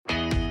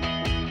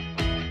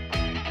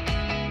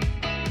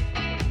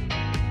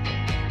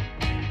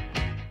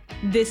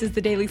This is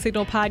the Daily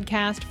Signal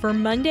podcast for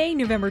Monday,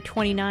 November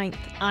 29th.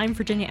 I'm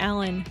Virginia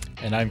Allen.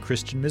 And I'm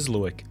Christian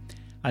Mislowick.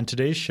 On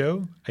today's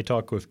show, I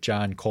talk with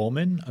John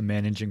Coleman, a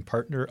managing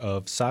partner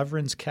of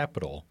Sovereigns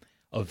Capital,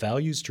 a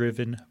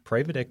values-driven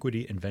private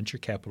equity and venture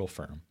capital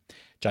firm.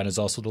 John is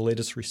also the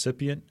latest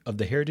recipient of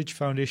the Heritage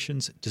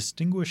Foundation's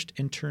Distinguished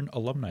Intern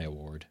Alumni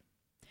Award.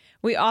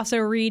 We also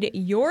read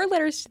your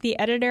letters to the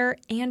editor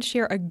and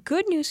share a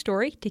good news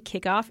story to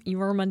kick off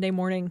your Monday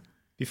morning.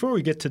 Before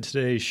we get to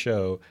today's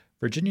show,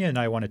 Virginia and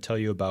I want to tell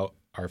you about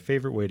our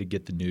favorite way to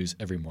get the news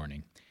every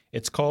morning.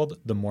 It's called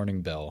The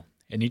Morning Bell,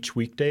 and each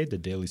weekday, the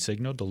Daily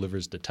Signal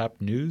delivers the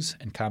top news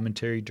and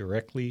commentary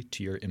directly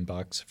to your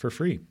inbox for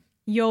free.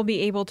 You'll be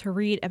able to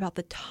read about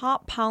the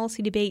top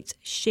policy debates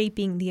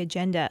shaping the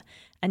agenda,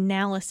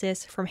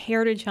 analysis from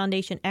Heritage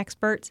Foundation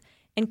experts,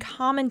 and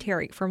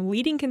commentary from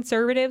leading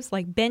conservatives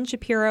like Ben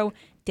Shapiro,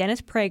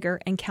 Dennis Prager,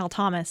 and Cal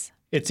Thomas.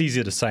 It's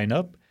easy to sign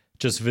up.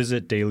 Just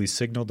visit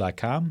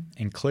dailysignal.com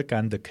and click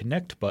on the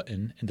Connect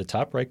button in the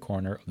top right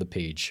corner of the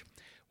page.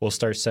 We'll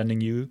start sending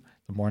you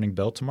the Morning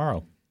Bell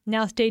tomorrow.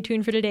 Now stay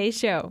tuned for today's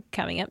show,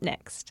 coming up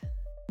next.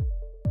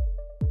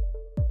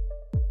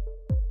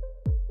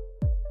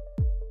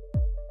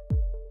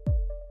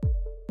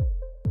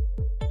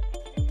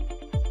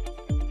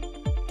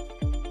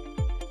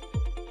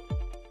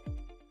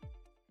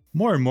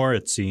 More and more,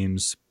 it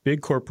seems,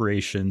 big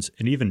corporations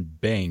and even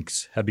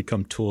banks have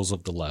become tools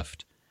of the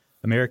left.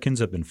 Americans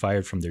have been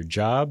fired from their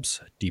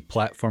jobs,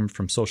 deplatformed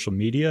from social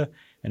media,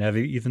 and have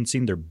even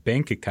seen their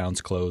bank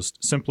accounts closed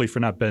simply for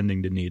not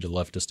bending the knee to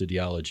leftist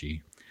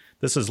ideology.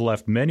 This has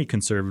left many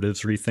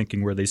conservatives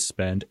rethinking where they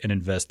spend and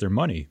invest their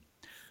money.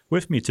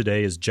 With me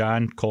today is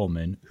John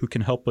Coleman, who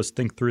can help us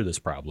think through this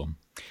problem.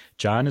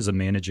 John is a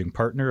managing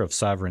partner of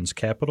Sovereigns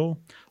Capital,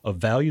 a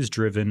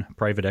values-driven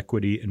private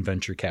equity and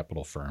venture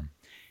capital firm.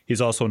 He's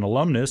also an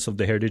alumnus of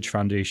the Heritage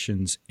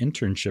Foundation's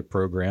internship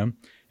program.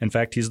 In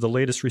fact, he's the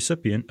latest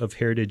recipient of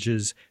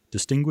Heritage's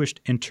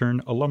Distinguished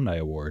Intern Alumni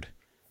Award.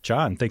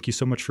 John, thank you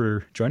so much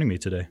for joining me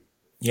today.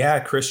 Yeah,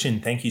 Christian,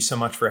 thank you so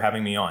much for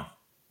having me on.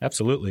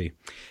 Absolutely.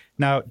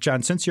 Now,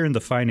 John, since you're in the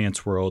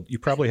finance world, you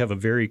probably have a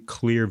very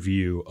clear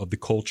view of the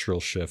cultural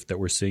shift that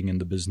we're seeing in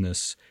the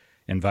business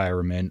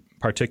environment,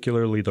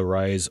 particularly the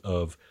rise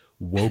of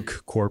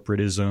woke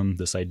corporatism,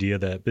 this idea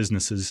that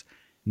businesses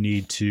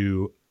need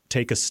to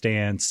take a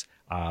stance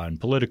on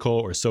political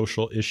or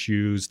social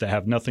issues that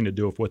have nothing to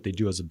do with what they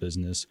do as a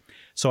business.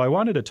 So I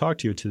wanted to talk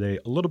to you today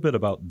a little bit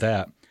about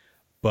that.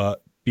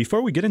 But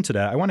before we get into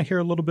that, I want to hear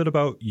a little bit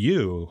about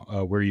you,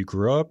 where you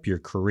grew up, your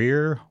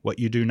career, what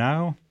you do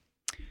now.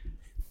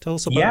 Tell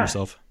us about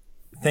yourself.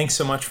 Thanks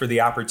so much for the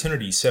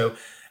opportunity. So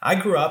I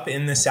grew up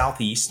in the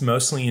Southeast,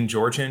 mostly in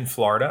Georgia and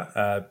Florida,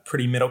 a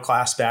pretty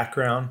middle-class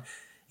background,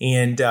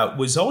 and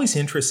was always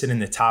interested in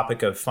the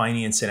topic of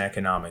finance and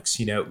economics.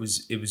 You know, it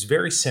was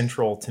very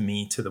central to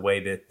me to the way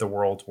that the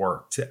world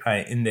worked,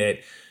 in that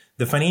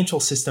the financial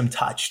system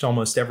touched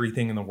almost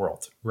everything in the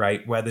world,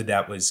 right? Whether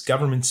that was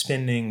government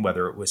spending,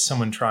 whether it was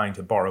someone trying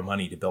to borrow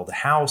money to build a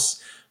house,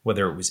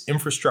 whether it was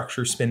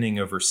infrastructure spending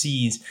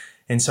overseas.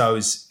 And so I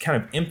was kind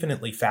of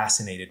infinitely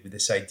fascinated with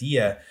this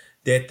idea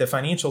that the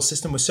financial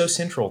system was so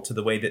central to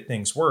the way that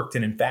things worked.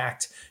 And in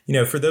fact, you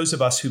know, for those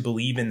of us who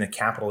believe in the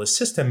capitalist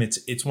system,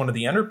 it's one of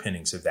the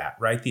underpinnings of that,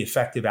 right? The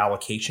effective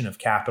allocation of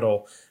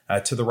capital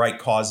to the right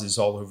causes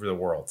all over the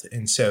world.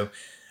 And so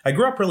I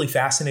grew up really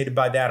fascinated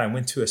by that. I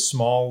went to a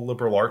small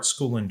liberal arts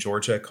school in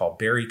Georgia called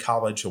Berry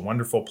College, a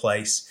wonderful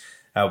place.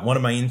 One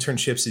of my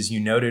internships, as you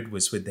noted,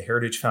 was with the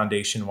Heritage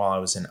Foundation while I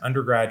was an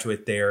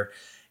undergraduate there.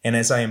 And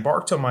as I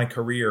embarked on my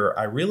career,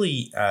 I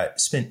really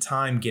spent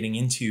time getting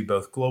into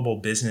both global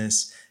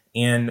business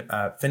and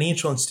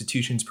financial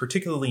institutions,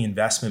 particularly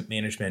investment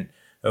management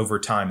over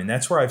time. And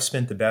that's where I've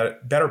spent the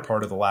better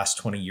part of the last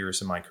 20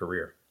 years of my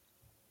career.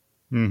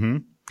 Mm-hmm.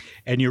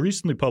 And you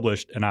recently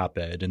published an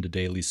op-ed in the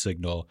Daily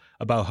Signal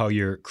about how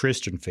your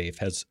Christian faith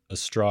has a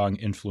strong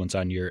influence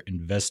on your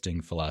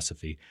investing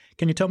philosophy.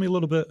 Can you tell me a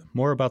little bit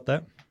more about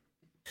that?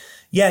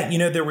 Yeah, you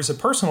know, there was a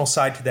personal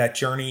side to that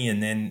journey,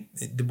 and then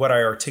what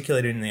I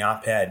articulated in the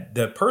op-ed.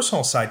 The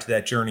personal side to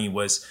that journey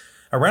was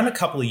around a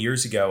couple of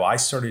years ago, I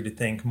started to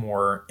think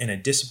more in a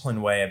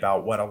disciplined way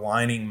about what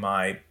aligning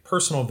my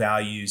personal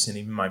values and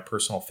even my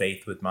personal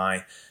faith with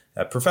my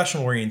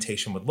professional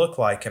orientation would look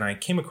like. And I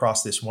came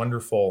across this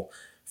wonderful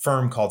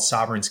firm called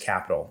Sovereigns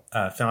Capital,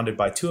 founded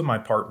by two of my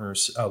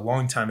partners a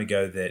long time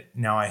ago that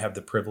now I have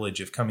the privilege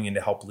of coming in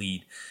to help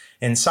lead.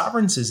 And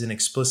Sovereigns is an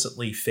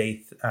explicitly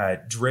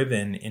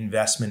faith-driven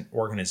investment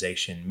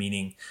organization,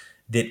 meaning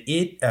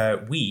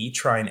that we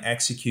try and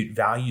execute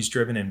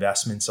values-driven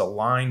investments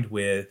aligned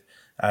with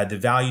the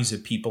values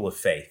of people of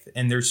faith.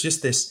 And there's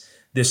just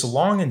this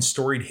long and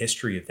storied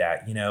history of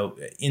that. You know,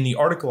 in the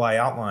article I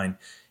outlined,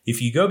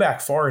 if you go back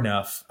far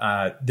enough,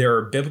 there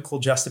are biblical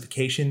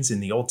justifications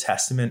in the Old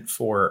Testament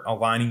for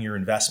aligning your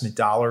investment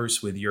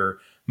dollars with your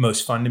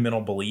most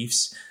fundamental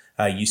beliefs.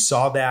 You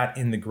saw that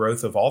in the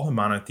growth of all the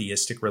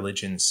monotheistic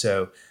religions.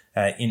 So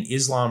In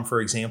Islam,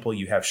 for example,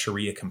 you have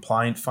Sharia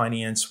compliant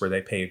finance, where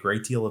they pay a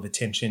great deal of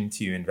attention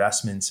to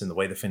investments and the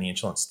way the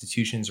financial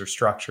institutions are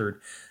structured.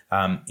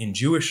 In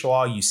Jewish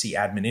law, you see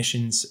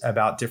admonitions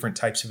about different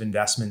types of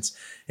investments.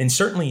 And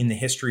certainly in the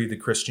history of the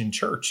Christian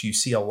church, you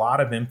see a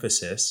lot of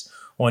emphasis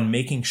on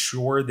making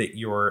sure that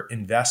your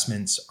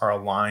investments are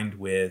aligned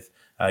with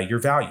your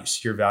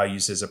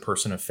values as a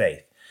person of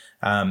faith.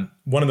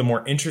 One of the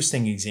more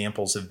interesting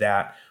examples of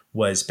that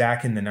was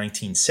back in the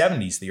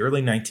 1970s, the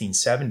early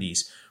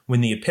 1970s, when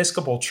the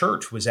Episcopal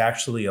Church was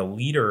actually a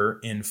leader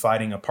in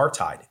fighting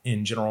apartheid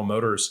in General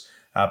Motors'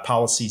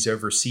 policies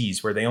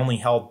overseas, where they only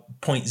held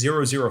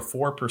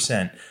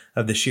 0.004%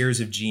 of the shares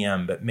of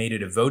GM, but made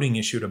it a voting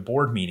issue at a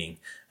board meeting,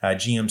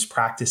 GM's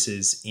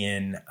practices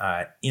in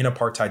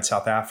apartheid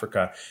South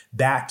Africa,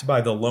 backed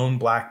by the lone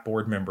black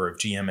board member of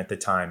GM at the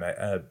time,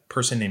 a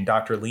person named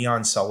Dr.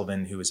 Leon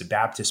Sullivan, who was a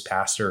Baptist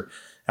pastor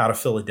out of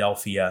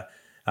Philadelphia.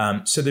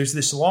 So there's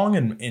this long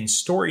and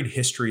storied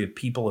history of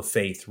people of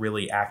faith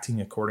really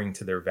acting according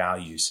to their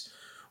values.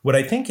 What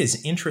I think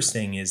is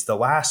interesting is the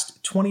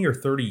last 20 or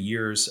 30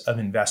 years of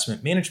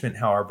investment management,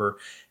 however,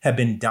 have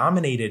been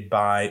dominated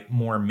by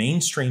more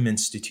mainstream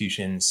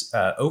institutions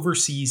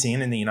overseas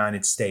and in the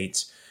United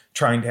States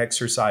trying to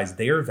exercise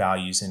their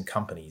values in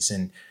companies.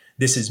 And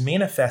this is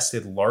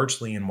manifested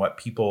largely in what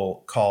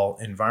people call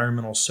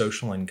environmental,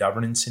 social, and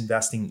governance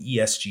investing,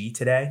 ESG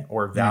today,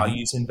 or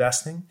values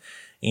investing.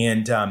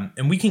 And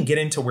we can get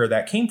into where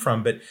that came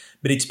from, but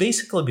it's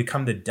basically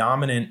become the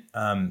dominant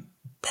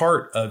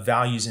part of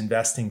values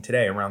investing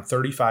today. Around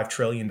 $35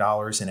 trillion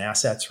in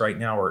assets right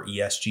now are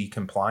ESG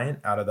compliant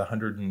out of the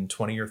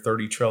 120 or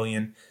 30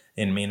 trillion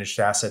in managed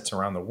assets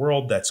around the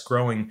world. That's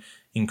growing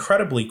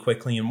incredibly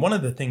quickly. And one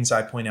of the things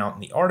I point out in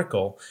the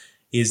article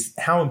is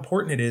how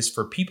important it is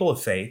for people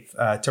of faith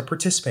to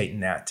participate in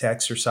that, to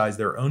exercise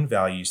their own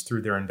values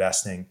through their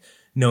investing,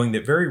 knowing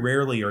that very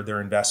rarely are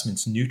their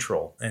investments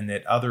neutral and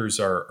that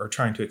others are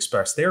trying to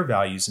express their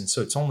values. And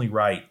so it's only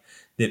right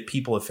that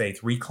people of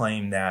faith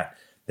reclaim that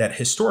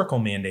historical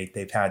mandate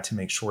they've had to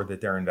make sure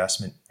that their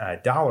investment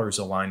dollars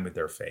align with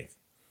their faith.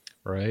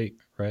 Right.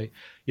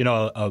 You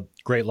know, a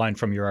great line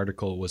from your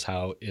article was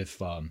how if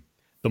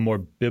the more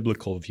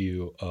biblical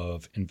view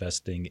of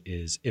investing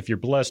is if you're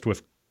blessed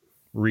with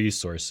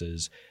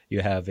resources, you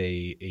have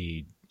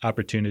a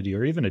opportunity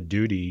or even a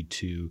duty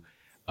to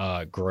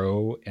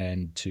grow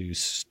and to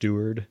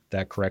steward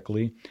that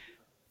correctly,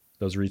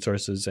 those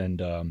resources.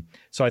 And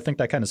so I think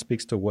that kind of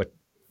speaks to what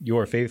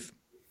your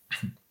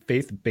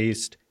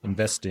faith-based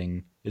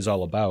investing is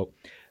all about.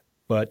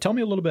 But tell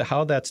me a little bit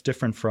how that's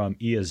different from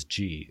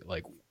ESG.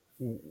 Like,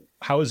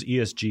 how is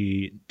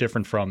ESG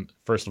different from,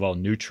 first of all,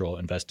 neutral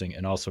investing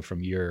and also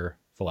from your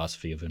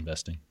philosophy of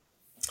investing?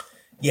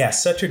 Yeah,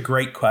 such a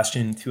great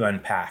question to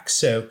unpack.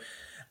 So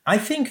I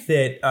think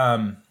that,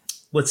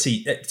 let's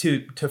see,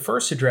 to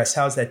first address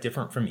how is that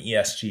different from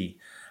ESG,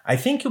 I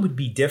think it would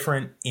be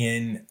different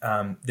in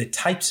the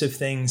types of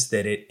things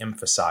that it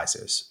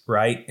emphasizes,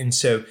 right? And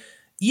so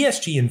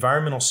ESG,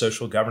 environmental,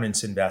 social,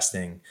 governance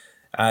investing,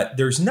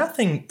 there's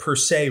nothing per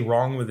se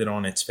wrong with it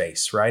on its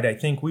face, right? I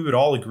think we would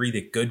all agree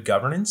that good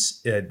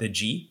governance, the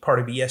G part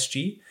of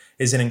ESG,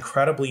 is an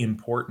incredibly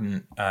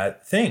important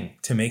thing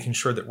to making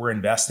sure that we're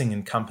investing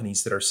in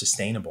companies that are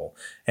sustainable.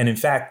 And in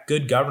fact,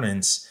 good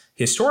governance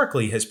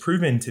historically has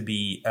proven to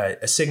be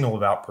a signal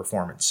of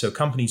outperformance. So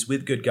companies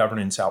with good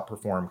governance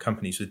outperform,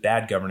 companies with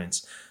bad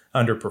governance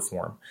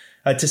underperform.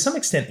 To some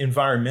extent,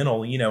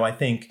 environmental, I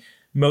think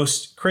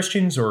most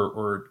Christians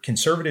or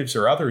conservatives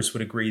or others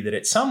would agree that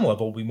at some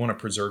level we want to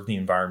preserve the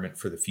environment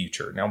for the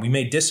future. Now, we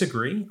may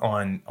disagree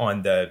on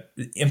the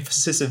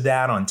emphasis of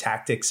that, on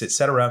tactics, et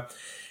cetera.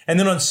 And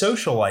then on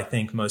social, I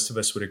think most of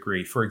us would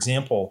agree. For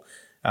example,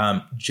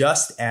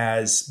 just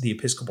as the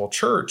Episcopal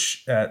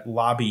Church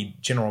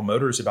lobbied General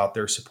Motors about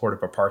their support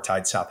of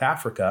apartheid South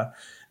Africa,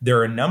 there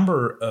are a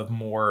number of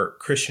more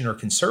Christian or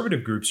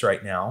conservative groups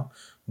right now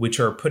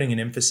which are putting an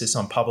emphasis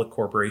on public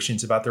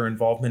corporations about their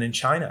involvement in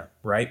China,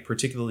 right?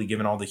 Particularly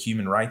given all the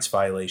human rights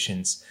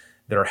violations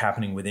that are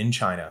happening within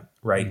China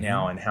right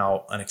now and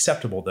how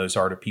unacceptable those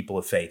are to people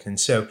of faith. And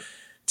so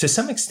to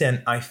some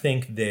extent, I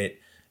think that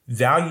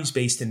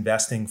values-based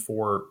investing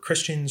for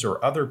Christians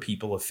or other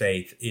people of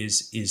faith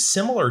is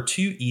similar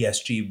to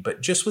ESG,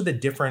 but just with a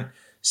different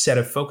set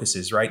of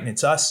focuses, right? And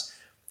it's us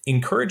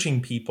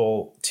encouraging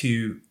people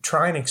to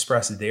try and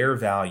express their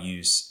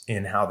values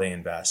in how they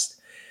invest.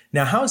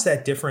 Now, how is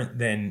that different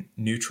than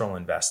neutral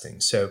investing?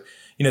 So,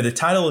 the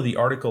title of the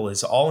article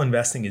is All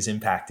Investing is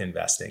Impact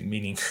Investing,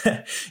 meaning,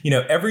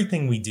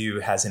 everything we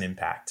do has an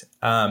impact.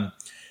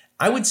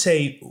 I would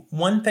say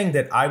one thing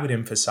that I would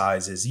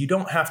emphasize is you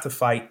don't have to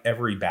fight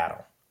every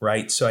battle,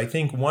 right? So I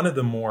think one of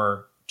the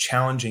more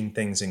challenging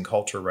things in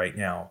culture right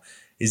now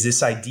is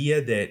this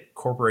idea that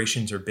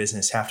corporations or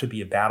business have to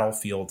be a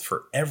battlefield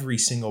for every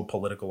single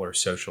political or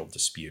social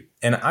dispute.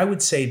 And I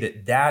would say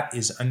that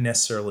is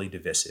unnecessarily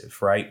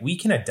divisive, right? We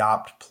can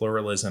adopt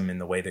pluralism in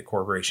the way that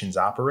corporations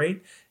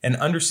operate and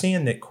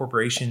understand that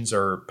corporations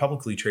or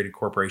publicly traded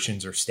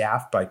corporations are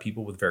staffed by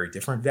people with very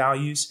different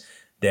values,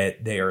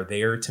 that they are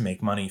there to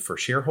make money for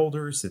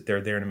shareholders, that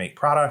they're there to make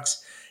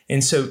products.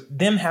 And so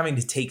them having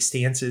to take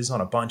stances on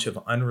a bunch of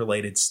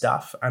unrelated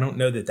stuff, I don't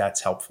know that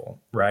that's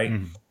helpful, right?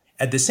 Mm-hmm.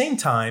 At the same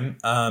time,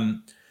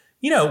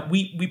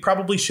 we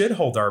probably should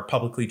hold our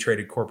publicly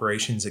traded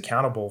corporations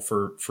accountable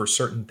for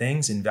certain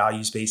things, and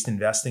values-based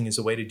investing is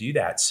a way to do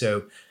that.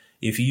 So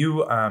if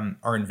you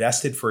are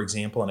invested, for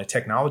example, in a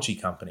technology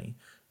company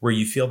where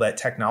you feel that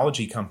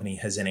technology company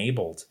has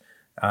enabled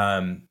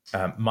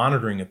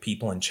monitoring of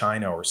people in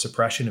China or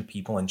suppression of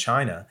people in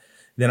China,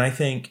 then I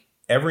think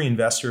every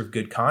investor of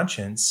good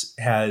conscience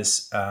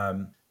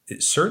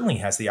certainly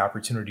has the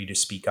opportunity to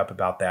speak up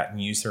about that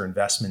and use their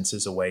investments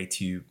as a way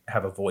to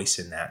have a voice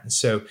in that. And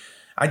so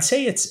I'd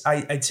say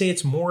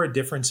it's more a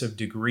difference of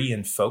degree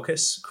and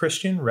focus,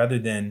 Christian, rather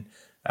than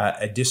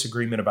a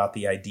disagreement about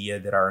the idea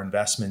that our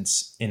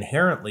investments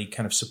inherently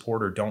kind of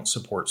support or don't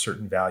support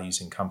certain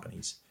values in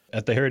companies.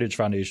 At the Heritage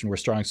Foundation, we're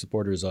strong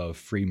supporters of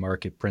free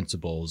market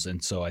principles.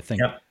 And so I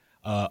think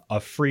a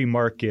free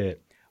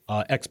market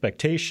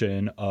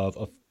expectation of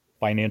a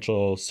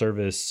financial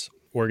service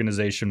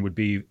organization would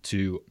be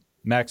to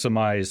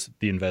maximize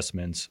the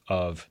investments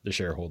of the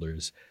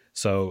shareholders.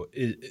 So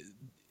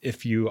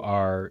if you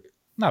are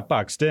not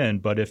boxed in,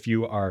 but if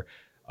you are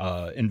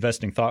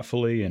investing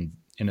thoughtfully and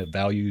in a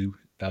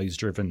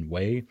values-driven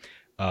way,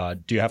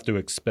 do you have to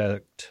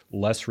expect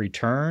less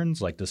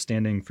returns? Like, does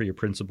standing for your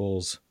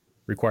principles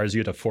requires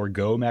you to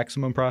forego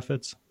maximum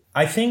profits?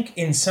 I think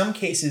in some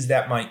cases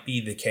that might be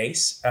the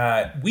case.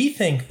 We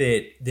think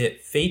that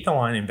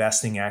faith-aligned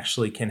investing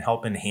actually can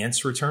help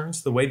enhance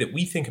returns. The way that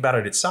we think about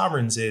it at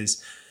Sovereigns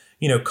is,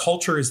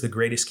 culture is the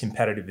greatest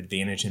competitive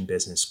advantage in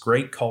business.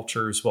 Great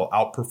cultures will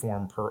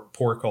outperform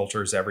poor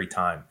cultures every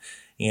time.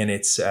 And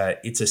it's a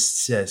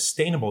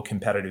sustainable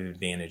competitive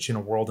advantage in a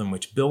world in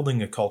which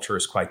building a culture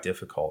is quite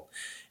difficult.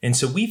 And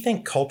so we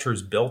think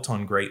cultures built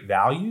on great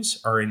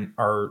values are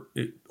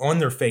on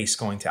their face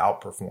going to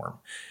outperform.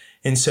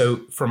 And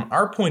so from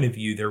our point of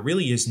view, there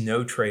really is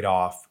no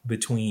trade-off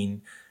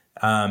between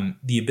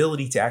the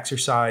ability to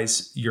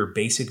exercise your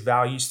basic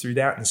values through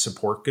that and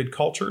support good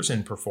cultures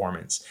and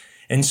performance.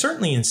 And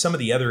certainly in some of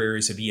the other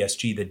areas of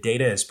ESG, the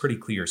data is pretty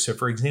clear. So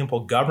for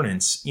example,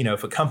 governance,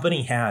 if a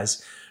company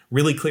has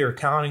really clear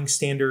accounting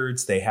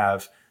standards, they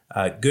have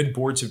good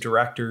boards of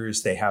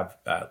directors, they have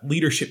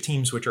leadership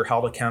teams which are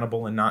held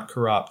accountable and not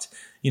corrupt,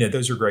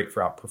 those are great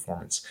for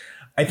outperformance.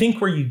 I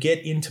think where you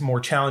get into more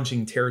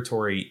challenging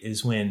territory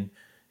is when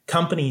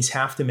companies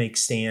have to make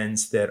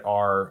stands that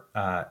are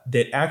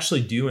that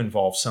actually do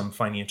involve some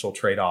financial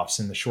trade-offs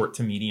in the short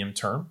to medium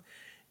term,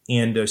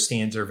 and those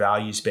stands are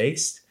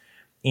values-based.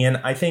 And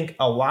I think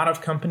a lot of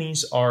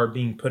companies are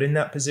being put in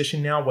that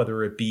position now,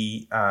 whether it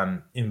be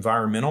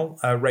environmental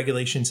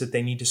regulations that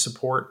they need to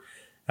support,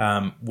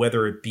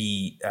 whether it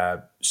be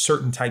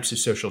certain types of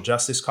social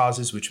justice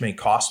causes, which may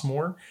cost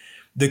more.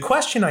 The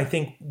question I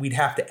think we'd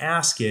have to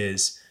ask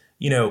is,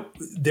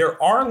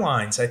 there are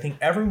lines, I think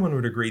everyone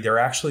would agree, there are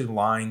actually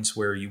lines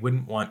where you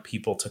wouldn't want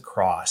people to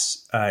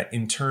cross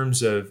in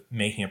terms of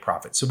making a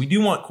profit. So we do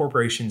want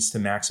corporations to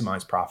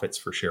maximize profits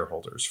for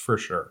shareholders, for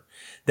sure.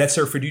 That's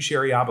their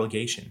fiduciary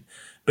obligation.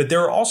 But there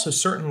are also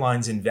certain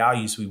lines and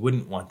values we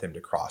wouldn't want them to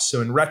cross.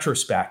 So in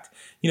retrospect,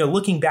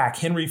 looking back,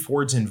 Henry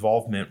Ford's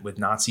involvement with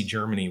Nazi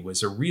Germany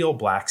was a real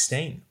black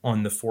stain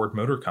on the Ford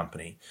Motor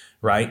Company,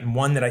 right? And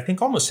one that I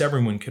think almost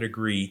everyone could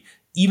agree,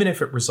 even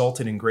if it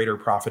resulted in greater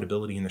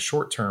profitability in the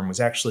short term, was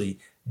actually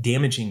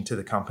damaging to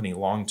the company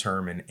long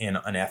term and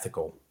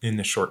unethical in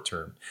the short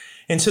term.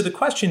 And so the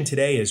question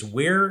today is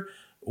where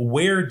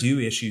do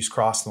issues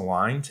cross the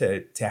line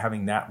to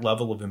having that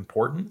level of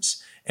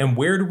importance? And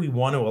where do we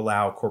want to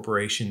allow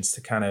corporations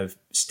to kind of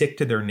stick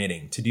to their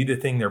knitting, to do the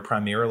thing they're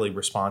primarily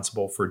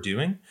responsible for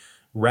doing,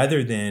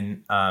 rather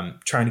than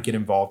trying to get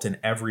involved in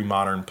every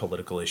modern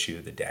political issue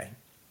of the day?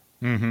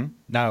 Mm-hmm.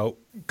 Now,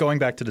 going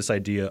back to this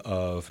idea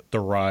of the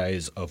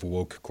rise of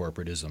woke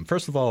corporatism,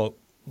 first of all,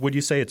 would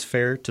you say it's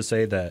fair to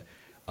say that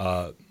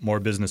more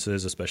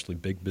businesses, especially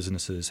big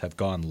businesses, have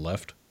gone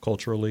left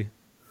culturally?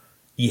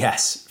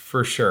 Yes,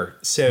 for sure.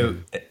 So,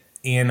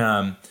 and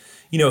a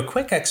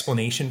quick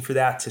explanation for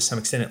that, to some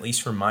extent, at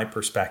least from my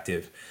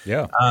perspective.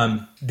 Yeah.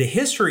 The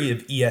history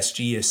of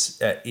ESG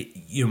is,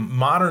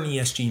 modern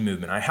ESG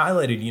movement. I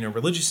highlighted,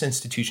 religious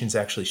institutions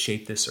actually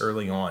shaped this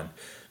early on.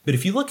 But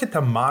if you look at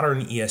the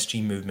modern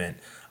ESG movement,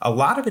 a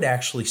lot of it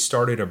actually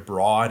started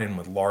abroad and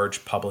with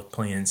large public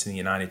plans in the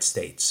United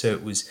States. So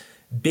it was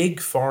big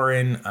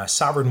foreign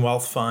sovereign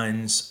wealth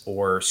funds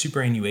or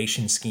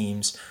superannuation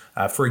schemes.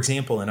 For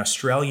example, in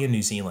Australia and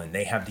New Zealand,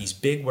 they have these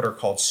big what are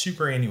called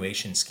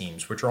superannuation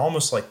schemes, which are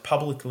almost like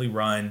publicly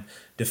run,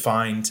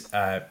 defined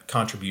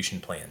contribution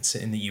plans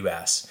in the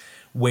U.S.,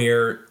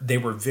 where they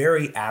were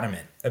very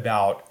adamant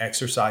about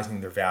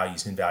exercising their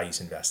values in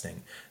values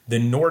investing. The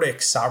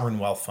Nordic sovereign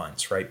wealth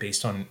funds, right,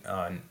 based on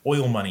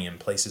oil money in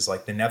places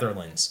like the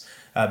Netherlands,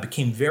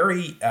 became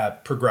very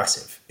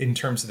progressive in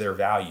terms of their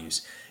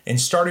values and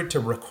started to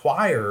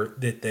require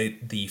that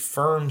the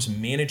firms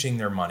managing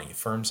their money,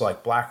 firms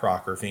like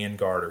BlackRock or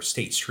Vanguard or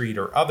State Street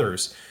or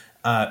others,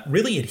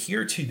 really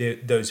adhere to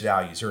those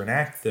values or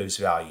enact those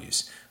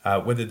values,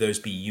 whether those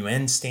be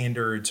UN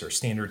standards or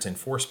standards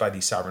enforced by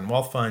these sovereign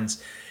wealth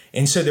funds.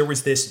 And so there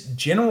was this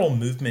general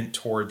movement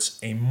towards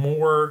a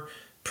more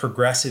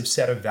progressive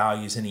set of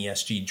values in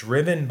ESG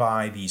driven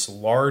by these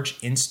large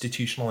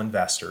institutional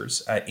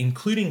investors,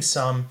 including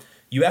some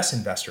U.S.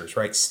 investors,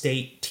 right?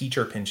 State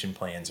teacher pension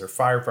plans or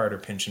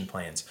firefighter pension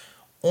plans,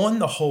 on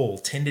the whole,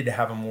 tended to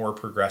have a more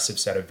progressive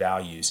set of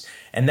values.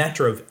 And that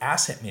drove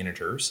asset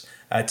managers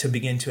to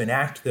begin to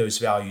enact those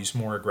values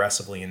more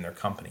aggressively in their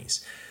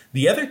companies.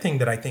 The other thing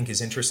that I think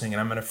is interesting,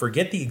 and I'm going to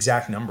forget the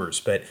exact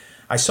numbers, but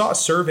I saw a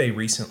survey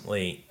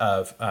recently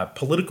of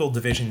political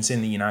divisions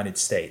in the United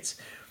States.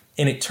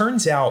 And it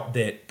turns out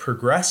that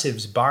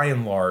progressives, by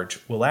and large,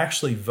 will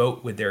actually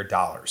vote with their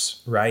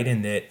dollars, right?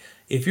 And that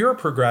if you're a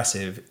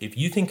progressive, if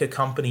you think a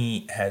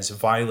company has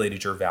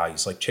violated your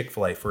values, like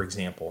Chick-fil-A, for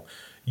example,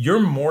 you're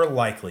more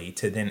likely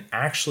to then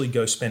actually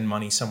go spend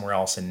money somewhere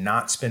else and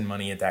not spend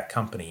money at that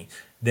company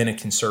than a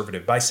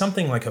conservative by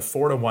something like a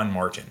 4-to-1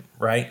 margin,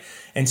 right?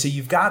 And so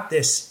you've got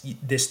this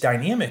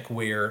dynamic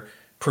where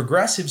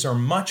progressives are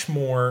much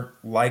more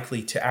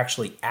likely to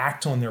actually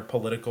act on their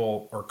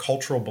political or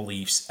cultural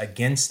beliefs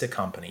against a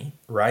company,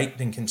 right,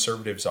 than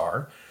conservatives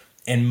are.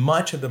 And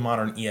much of the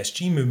modern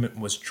ESG movement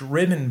was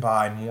driven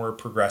by more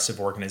progressive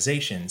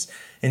organizations.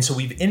 And so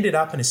we've ended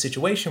up in a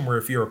situation where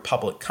if you're a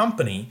public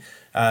company,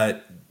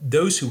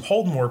 those who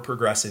hold more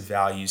progressive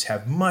values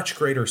have much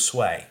greater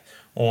sway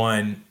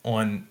on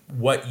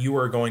what you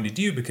are going to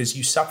do because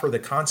you suffer the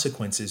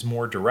consequences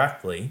more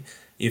directly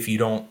if you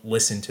don't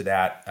listen to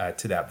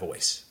that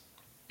voice.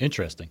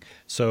 Interesting.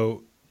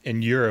 So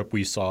in Europe,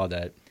 we saw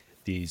that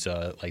these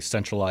like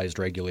centralized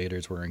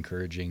regulators were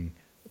encouraging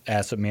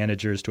asset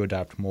managers to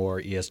adopt more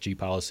ESG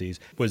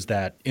policies. Was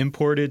that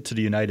imported to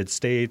the United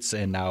States,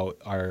 and now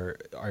are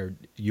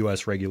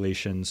U.S.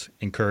 regulations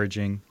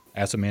encouraging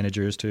asset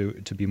managers to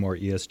be more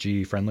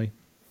ESG friendly?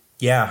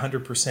 Yeah,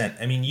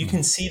 100%. I mean, you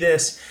can see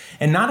this,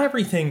 and not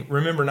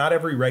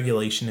every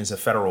regulation is a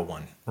federal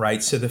one,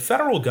 right? So the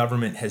federal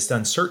government has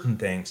done certain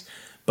things,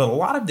 but a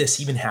lot of this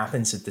even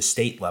happens at the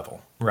state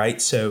level,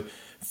 right? So,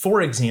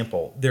 for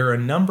example, there are a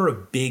number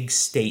of big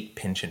state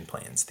pension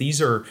plans.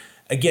 These are,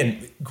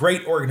 again,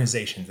 great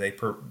organizations.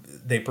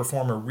 They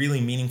perform a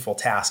really meaningful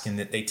task in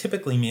that they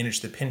typically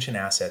manage the pension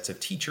assets of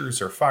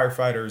teachers or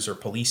firefighters or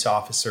police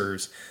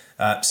officers,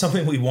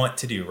 something we want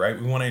to do, right?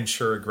 We want to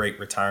ensure a great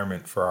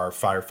retirement for our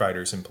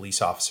firefighters and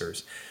police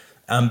officers.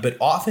 But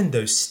often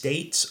those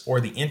states or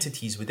the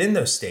entities within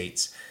those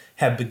states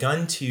have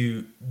begun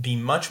to be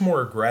much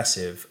more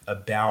aggressive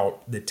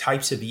about the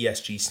types of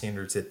ESG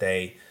standards that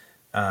they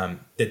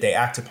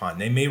act upon.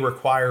 They may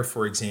require,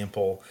 for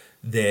example,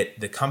 that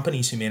the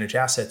companies who manage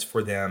assets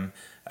for them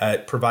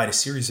provide a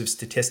series of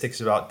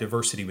statistics about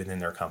diversity within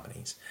their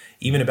companies,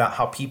 even about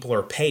how people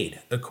are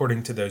paid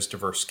according to those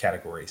diverse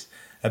categories,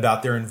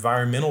 about their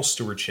environmental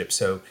stewardship.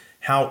 So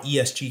how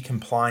ESG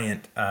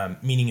compliant,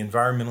 meaning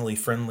environmentally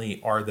friendly,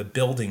 are the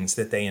buildings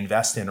that they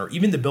invest in, or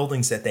even the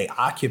buildings that they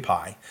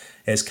occupy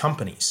as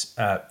companies,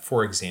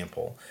 for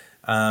example.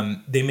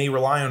 They may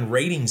rely on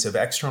ratings of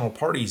external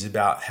parties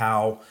about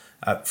how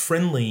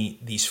friendly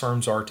these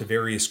firms are to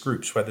various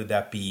groups, whether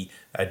that be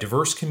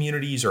diverse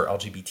communities or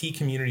LGBT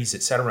communities,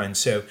 et cetera. And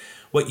so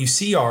what you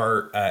see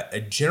are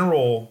a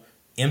general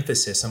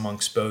emphasis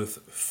amongst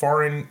both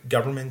foreign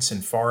governments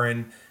and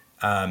foreign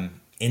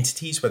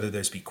entities, whether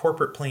those be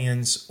corporate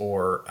plans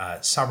or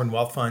sovereign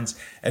wealth funds,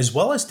 as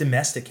well as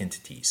domestic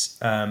entities,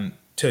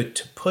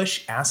 to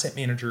push asset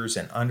managers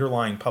and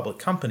underlying public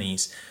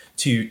companies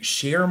to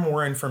share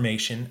more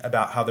information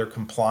about how they're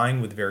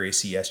complying with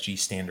various ESG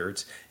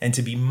standards and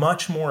to be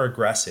much more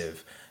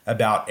aggressive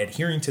about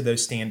adhering to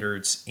those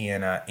standards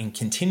and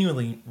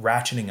continually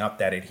ratcheting up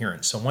that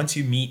adherence. So once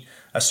you meet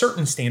a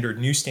certain standard,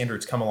 new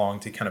standards come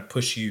along to kind of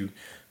push you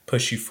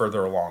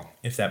further along,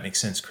 if that makes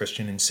sense,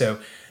 Christian. And so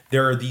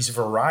there are these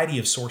variety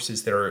of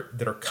sources that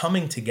are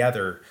coming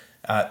together,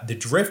 the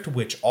drift of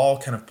which all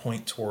kind of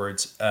point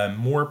towards a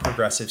more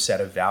progressive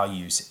set of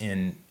values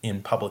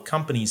in public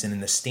companies and in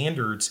the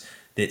standards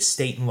that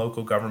state and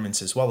local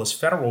governments as well as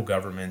federal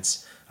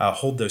governments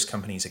hold those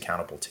companies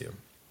accountable to.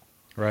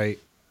 Right.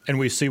 And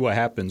we see what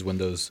happens when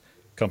those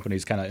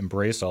companies kind of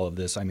embrace all of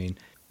this. I mean,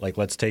 like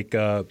let's take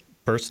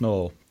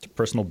personal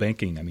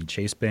banking. I mean,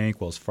 Chase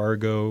Bank, Wells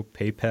Fargo,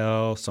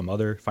 PayPal, some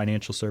other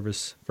financial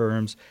service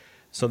firms.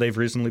 So they've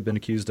recently been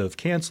accused of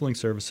canceling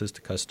services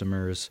to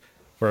customers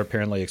for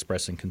apparently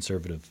expressing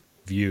conservative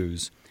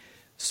views.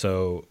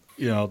 So,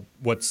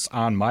 what's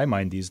on my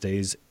mind these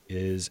days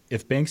is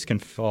if banks can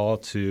fall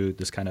to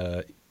this kind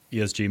of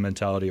ESG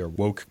mentality or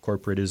woke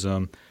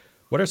corporatism,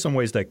 what are some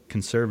ways that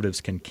conservatives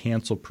can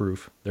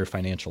cancel-proof their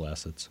financial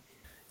assets?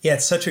 Yeah,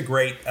 it's a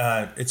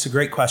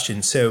great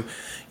question. So,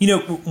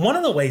 one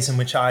of the ways in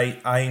which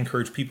I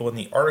encourage people in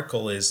the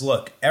article is,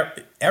 look,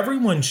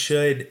 everyone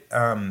should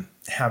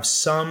have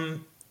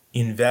some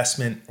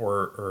investment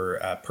or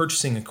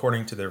purchasing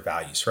according to their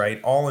values,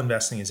 right? All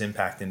investing is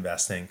impact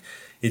investing.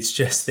 It's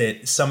just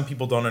that some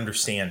people don't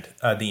understand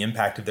the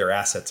impact of their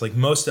assets. Like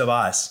most of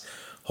us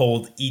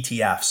hold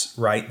ETFs,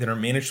 right, that are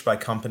managed by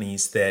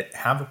companies that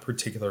have a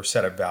particular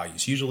set of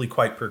values, usually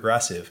quite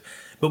progressive,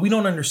 but we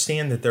don't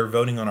understand that they're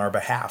voting on our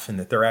behalf and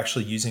that they're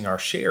actually using our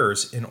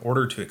shares in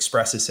order to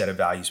express a set of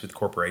values with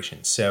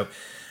corporations. So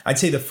I'd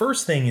say the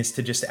first thing is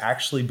to just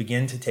actually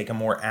begin to take a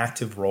more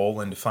active role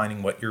in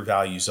defining what your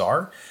values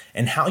are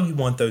and how you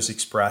want those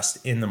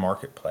expressed in the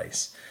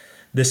marketplace.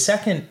 The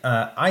second,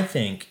 I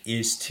think,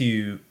 is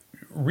to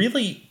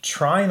really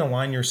try and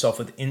align yourself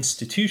with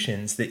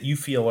institutions that you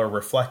feel are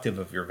reflective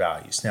of your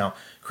values. Now,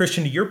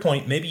 Christian, to your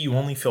point, maybe you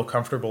only feel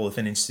comfortable if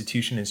an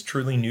institution is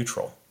truly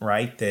neutral,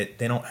 right? That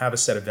they don't have a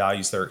set of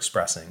values they're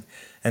expressing.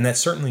 And that's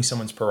certainly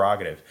someone's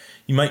prerogative.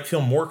 You might feel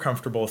more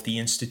comfortable if the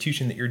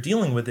institution that you're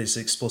dealing with is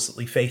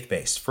explicitly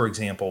faith-based, for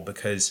example,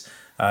 because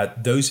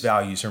those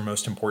values are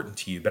most important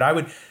to you. But I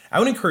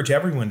would encourage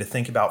everyone to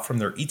think about, from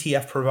their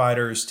ETF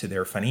providers to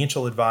their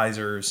financial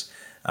advisors,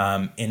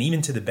 and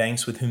even to the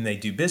banks with whom they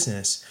do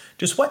business,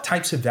 just what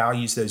types of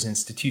values those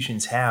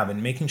institutions have,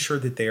 and making sure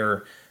that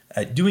they're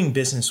doing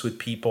business with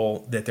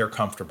people that they're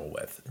comfortable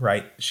with,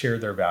 right? Share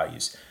their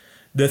values.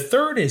 The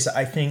third is,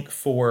 I think,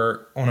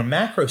 on a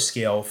macro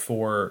scale,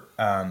 for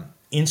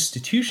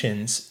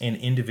institutions and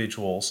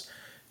individuals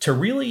to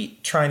really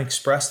try and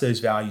express those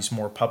values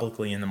more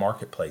publicly in the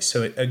marketplace.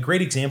 So a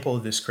great example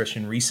of this,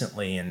 Christian,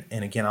 recently, and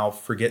again, I'll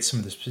forget some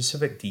of the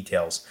specific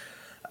details,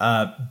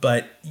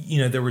 but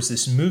there was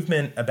this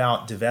movement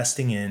about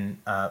divesting in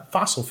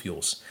fossil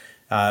fuels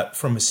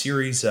from a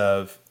series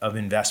of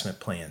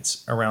investment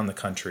plans around the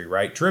country,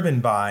 right?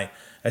 Driven by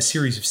a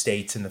series of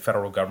states and the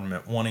federal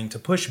government wanting to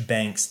push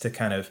banks to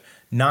kind of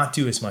not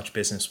do as much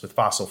business with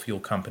fossil fuel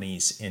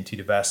companies and to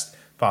divest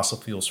fossil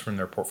fuels from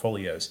their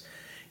portfolios.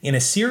 In a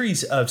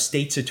series of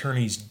states'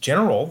 attorneys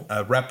general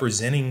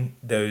representing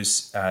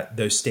those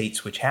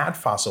states which had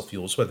fossil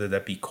fuels, whether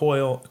that be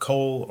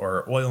coal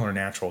or oil or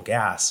natural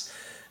gas,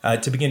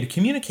 to begin to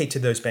communicate to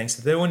those banks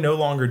that they would no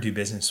longer do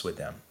business with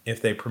them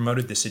if they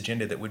promoted this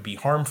agenda that would be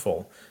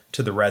harmful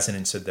to the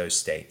residents of those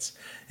states.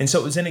 And so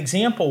it was an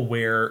example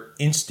where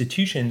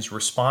institutions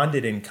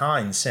responded in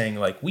kind, saying,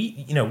 like,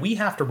 we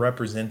have to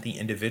represent the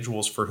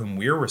individuals for whom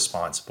we're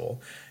responsible,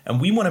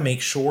 and we want to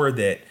make sure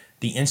that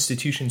the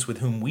institutions with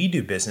whom we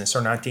do business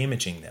are not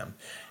damaging them.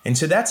 And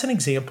so that's an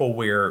example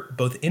where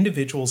both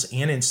individuals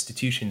and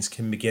institutions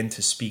can begin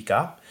to speak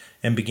up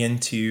and begin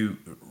to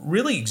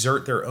really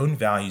exert their own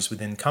values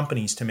within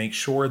companies to make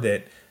sure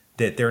that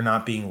they're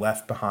not being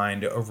left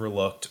behind,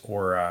 overlooked,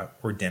 or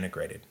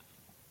denigrated.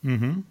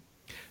 Mm-hmm.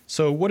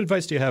 So what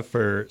advice do you have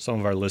for some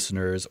of our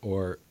listeners,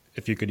 or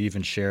if you could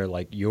even share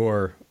like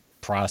your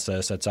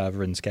process at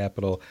Sovereigns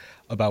Capital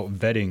about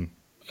vetting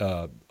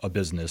a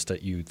business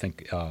that you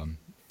think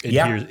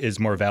is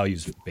more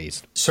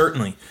values-based?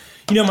 Certainly.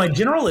 My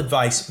general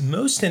advice,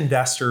 most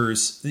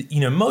investors,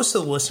 most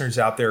of the listeners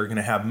out there are going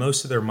to have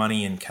most of their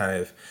money in kind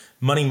of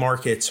money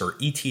markets or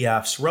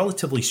ETFs,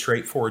 relatively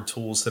straightforward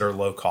tools that are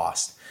low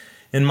cost.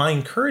 And my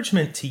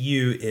encouragement to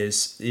you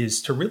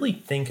is to really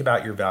think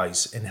about your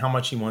values and how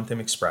much you want them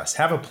expressed.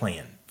 Have a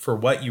plan for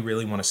what you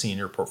really want to see in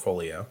your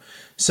portfolio.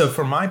 So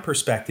from my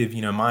perspective,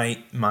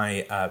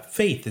 my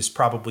faith is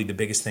probably the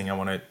biggest thing I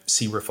want to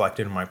see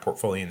reflected in my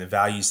portfolio, and the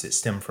values that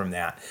stem from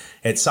that.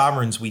 At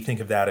Sovereigns, we think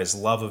of that as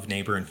love of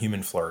neighbor and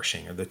human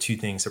flourishing are the two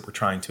things that we're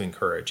trying to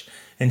encourage.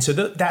 And so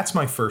that's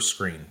my first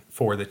screen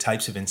for the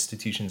types of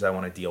institutions I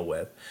want to deal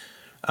with.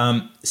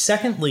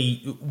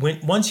 Secondly,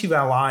 once you've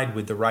allied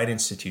with the right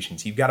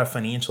institutions, you've got a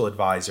financial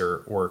advisor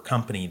or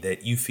company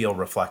that you feel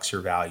reflects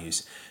your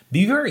values,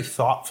 be very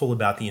thoughtful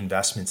about the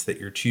investments that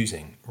you're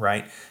choosing,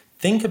 right?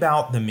 Think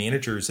about the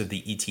managers of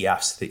the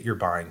ETFs that you're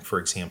buying, for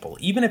example.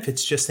 Even if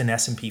it's just an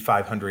S&P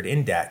 500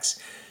 index,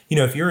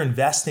 if you're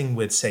investing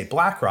with, say,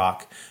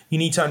 BlackRock, you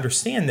need to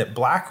understand that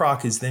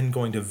BlackRock is then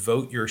going to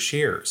vote your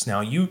shares. Now,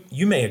 you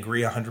may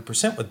agree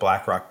 100% with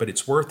BlackRock, but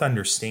it's worth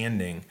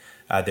understanding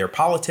their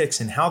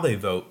politics and how they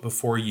vote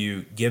before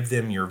you give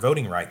them your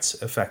voting rights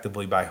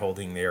effectively by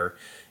holding their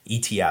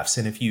ETFs.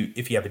 And if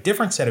you have a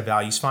different set of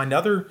values, find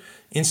other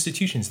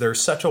institutions. There's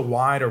such a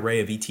wide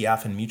array of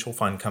ETF and mutual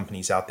fund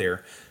companies out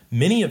there,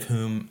 many of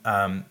whom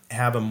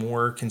have a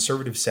more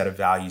conservative set of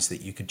values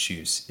that you could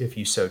choose if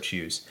you so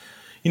choose.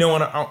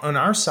 On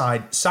our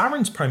side,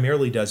 Sovereigns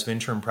primarily does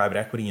venture and private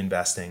equity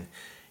investing.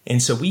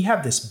 And so we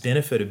have this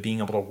benefit of being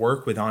able to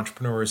work with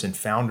entrepreneurs and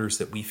founders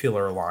that we feel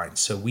are aligned.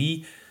 So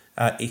we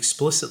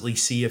explicitly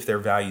see if their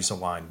values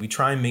align. We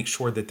try and make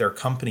sure that their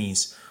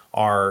companies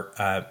are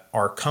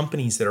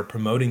companies that are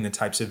promoting the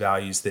types of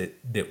values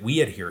that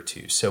we adhere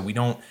to. So we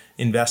don't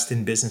invest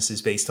in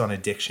businesses based on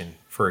addiction,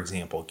 for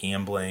example,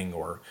 gambling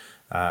or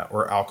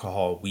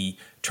alcohol. We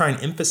try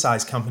and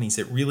emphasize companies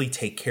that really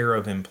take care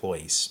of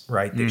employees,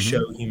 right? That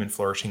show human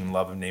flourishing and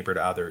love of neighbor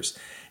to others.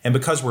 And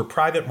because we're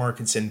private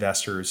markets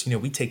investors,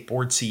 we take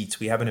board seats.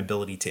 We have an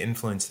ability to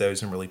influence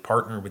those and really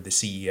partner with the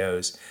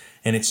CEOs.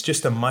 And it's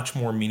just a much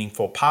more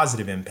meaningful,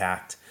 positive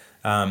impact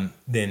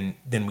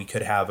than we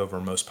could have over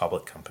most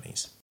public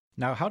companies.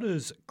 Now, how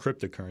does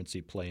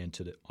cryptocurrency play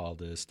into all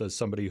this? Does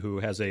somebody who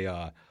has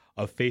a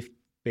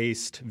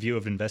faith-based view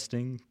of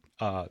investing,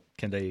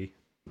 can they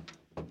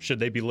Should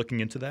they be looking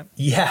into that?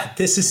 Yeah,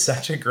 this is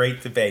such a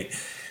great debate.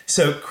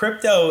 So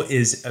crypto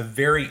is a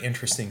very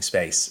interesting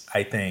space,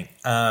 I think.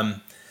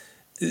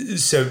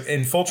 So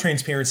in full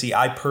transparency,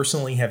 I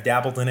personally have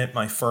dabbled in it.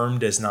 My firm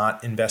does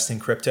not invest in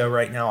crypto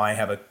right now. I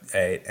have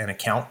an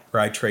account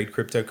where I trade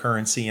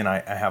cryptocurrency, and I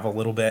have a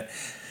little bit.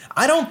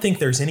 I don't think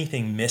there's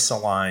anything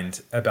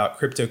misaligned about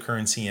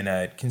cryptocurrency in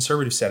a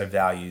conservative set of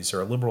values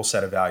or a liberal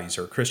set of values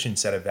or a Christian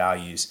set of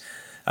values.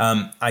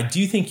 I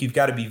do think you've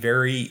got to be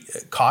very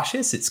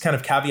cautious. It's kind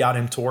of caveat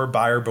emptor,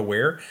 buyer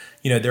beware.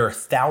 There are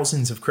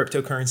thousands of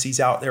cryptocurrencies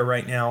out there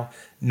right now.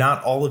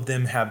 Not all of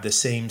them have the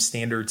same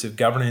standards of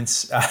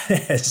governance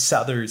as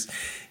others.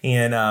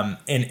 And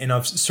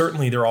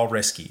certainly they're all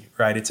risky,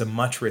 right? It's a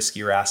much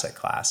riskier asset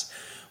class.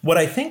 What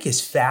I think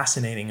is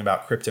fascinating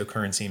about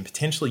cryptocurrency and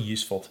potentially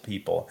useful to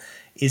people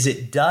is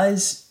it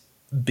does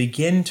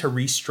begin to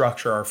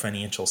restructure our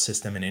financial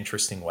system in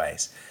interesting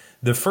ways.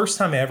 The first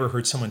time I ever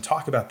heard someone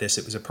talk about this,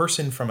 it was a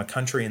person from a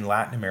country in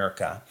Latin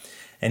America.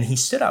 And he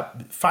stood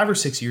up 5 or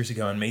 6 years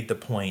ago and made the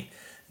point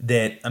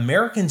that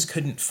Americans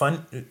couldn't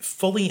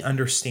fully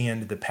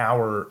understand the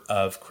power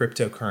of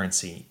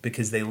cryptocurrency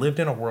because they lived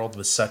in a world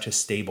with such a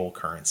stable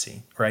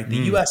currency, right? The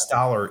US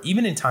dollar,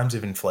 even in times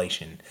of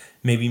inflation,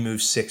 maybe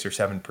moves 6 or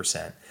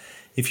 7%.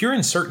 If you're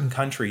in certain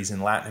countries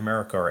in Latin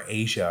America or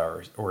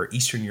Asia or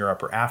Eastern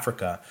Europe or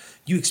Africa,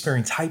 you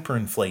experience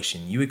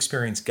hyperinflation. You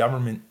experience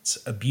governments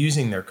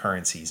abusing their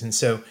currencies. And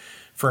so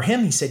for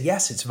him, he said,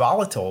 yes, it's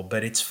volatile,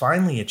 but it's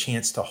finally a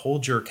chance to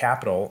hold your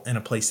capital in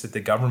a place that the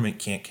government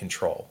can't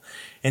control.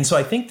 And so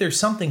I think there's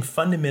something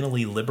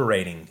fundamentally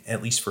liberating,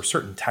 at least for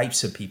certain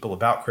types of people,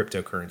 about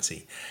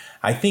cryptocurrency.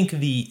 I think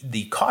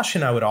the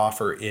caution I would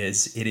offer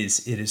is it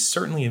is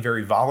certainly a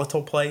very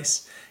volatile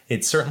place.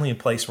 It's certainly a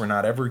place where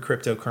not every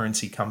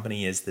cryptocurrency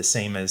company is the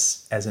same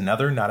as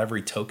another. Not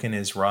every token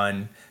is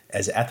run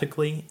as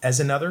ethically as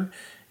another.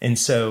 And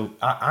so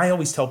I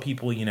always tell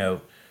people,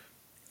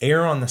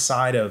 err on the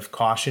side of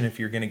caution if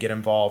you're going to get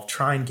involved.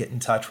 Try and get in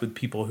touch with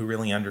people who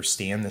really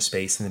understand the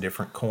space and the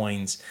different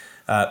coins.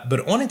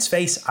 But on its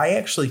face, I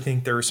actually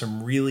think there are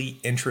some really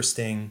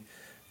interesting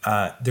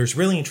there's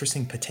really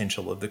interesting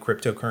potential of the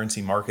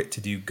cryptocurrency market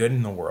to do good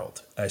in the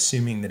world,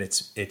 assuming that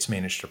it's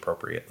managed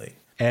appropriately.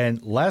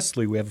 And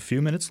lastly, we have a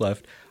few minutes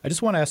left. I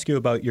just want to ask you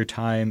about your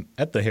time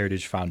at the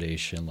Heritage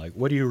Foundation. Like,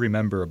 what do you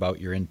remember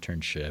about your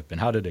internship and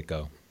how did it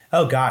go?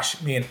 Oh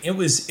gosh, man, it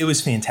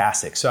was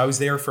fantastic. So I was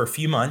there for a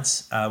few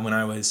months when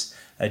I was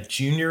a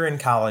junior in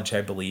college,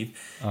 I believe.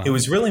 It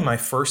was really my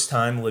first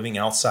time living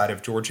outside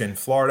of Georgia and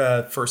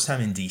Florida, first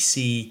time in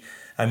D.C.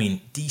 I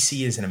mean,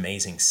 D.C. is an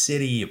amazing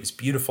city. It was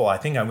beautiful. I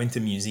think I went to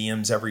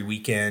museums every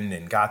weekend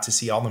and got to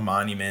see all the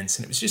monuments.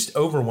 And it was just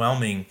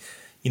overwhelming,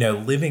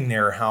 living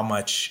there, how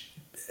much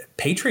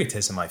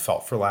patriotism I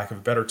felt, for lack of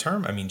a better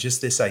term. I mean,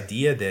 just this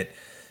idea that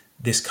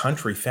this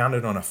country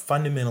founded on a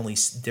fundamentally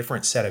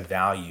different set of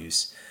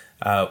values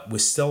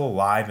was still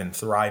alive and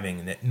thriving,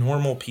 and that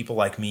normal people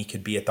like me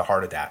could be at the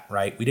heart of that,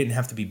 right? We didn't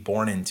have to be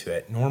born into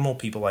it. Normal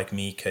people like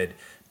me could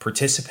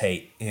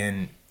participate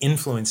in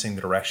influencing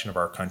the direction of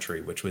our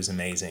country, which was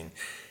amazing.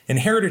 And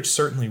Heritage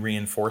certainly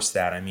reinforced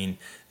that. I mean,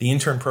 the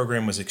intern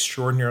program was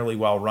extraordinarily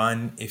well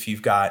run. If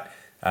you've got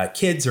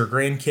kids or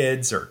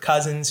grandkids or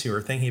cousins who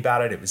are thinking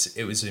about it,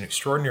 it was an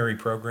extraordinary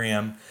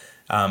program.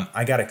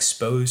 I got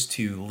exposed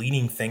to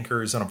leading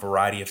thinkers on a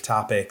variety of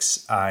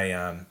topics.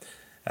 I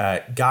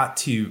got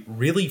to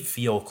really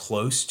feel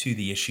close to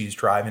the issues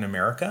driving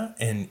America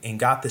and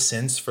got the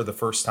sense for the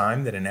first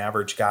time that an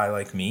average guy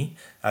like me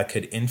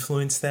could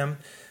influence them.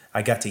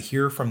 I got to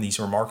hear from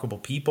these remarkable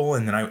people,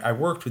 and then I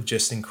worked with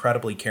just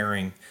incredibly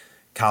caring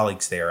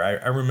colleagues there.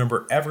 I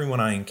remember everyone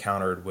I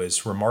encountered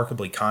was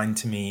remarkably kind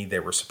to me. They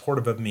were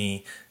supportive of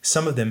me.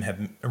 Some of them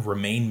have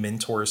remained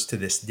mentors to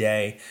this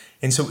day.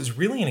 And so it was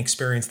really an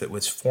experience that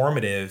was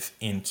formative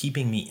in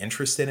keeping me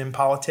interested in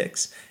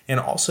politics and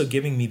also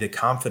giving me the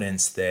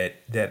confidence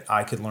that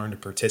I could learn to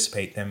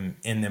participate in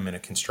them in a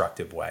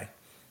constructive way.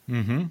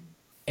 Mm-hmm.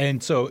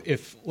 And so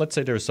if, let's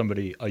say there's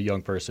somebody, a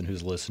young person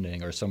who's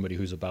listening or somebody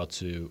who's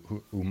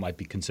who might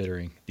be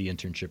considering the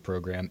internship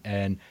program,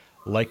 and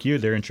like you,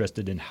 they're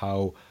interested in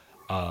how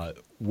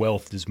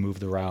wealth is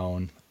moved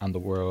around on the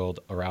world,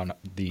 around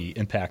the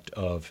impact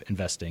of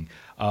investing.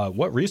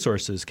 What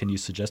resources can you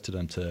suggest to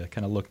them to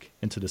kind of look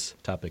into this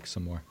topic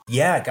some more?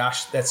 Yeah,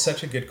 gosh, that's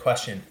such a good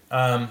question.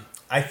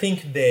 I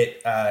think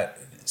that,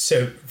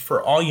 so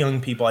for all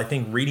young people, I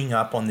think reading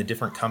up on the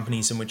different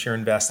companies in which you're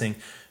investing,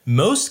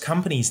 most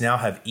companies now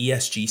have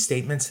ESG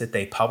statements that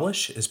they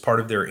publish as part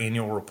of their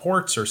annual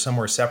reports or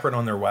somewhere separate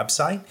on their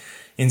website.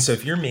 And so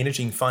if you're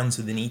managing funds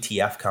with an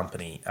ETF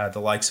company, the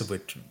likes of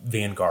which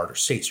Vanguard or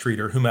State Street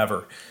or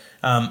whomever,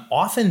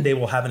 often they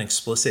will have an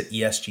explicit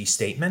ESG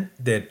statement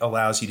that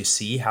allows you to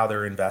see how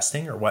they're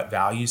investing or what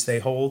values they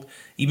hold,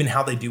 even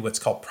how they do what's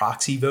called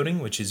proxy voting,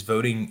 which is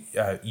voting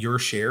your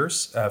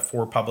shares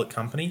for public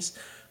companies.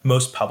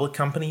 Most public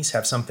companies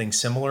have something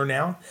similar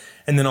now.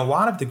 And then a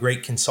lot of the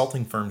great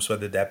consulting firms,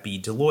 whether that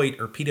be Deloitte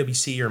or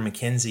PwC or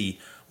McKinsey,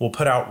 will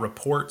put out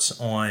reports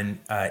on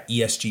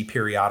ESG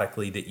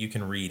periodically that you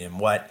can read, and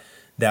what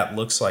that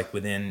looks like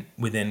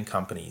within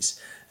companies.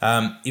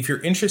 If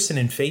you're interested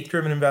in Faith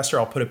Driven Investor,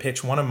 I'll put a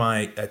pitch.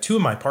 Two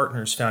of my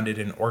partners founded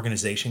an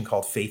organization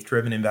called Faith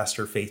Driven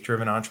Investor, Faith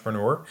Driven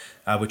Entrepreneur,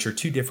 which are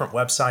two different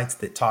websites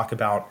that talk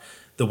about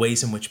the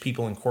ways in which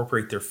people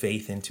incorporate their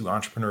faith into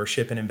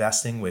entrepreneurship and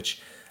investing,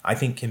 which I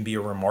think can be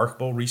a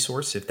remarkable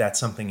resource if that's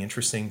something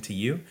interesting to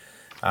you.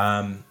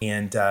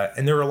 And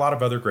there are a lot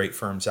of other great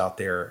firms out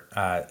there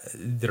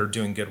that are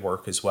doing good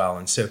work as well.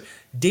 And so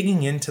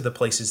digging into the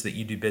places that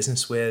you do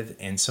business with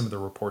and some of the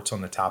reports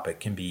on the topic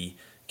can be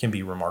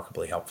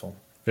remarkably helpful.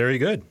 Very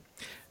good.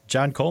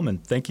 John Coleman,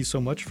 thank you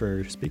so much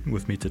for speaking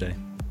with me today.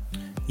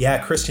 Yeah,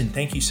 Christian,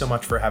 thank you so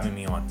much for having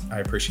me on. I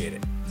appreciate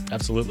it.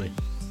 Absolutely.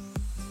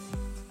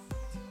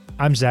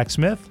 I'm Zach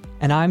Smith.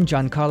 And I'm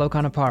Giancarlo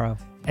Canaparo.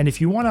 And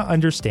if you want to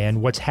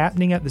understand what's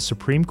happening at the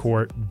Supreme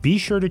Court, be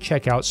sure to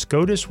check out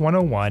SCOTUS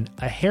 101,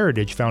 a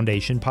Heritage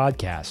Foundation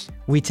podcast.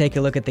 We take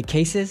a look at the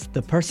cases,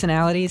 the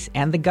personalities,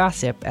 and the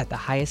gossip at the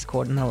highest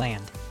court in the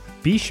land.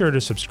 Be sure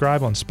to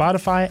subscribe on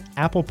Spotify,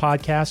 Apple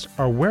Podcasts,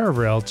 or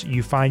wherever else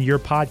you find your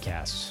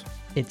podcasts.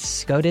 It's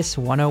SCOTUS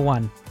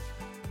 101.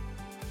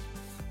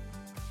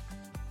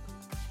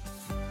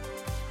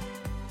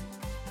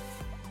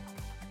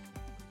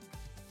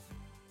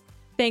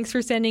 Thanks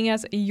for sending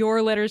us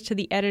your letters to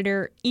the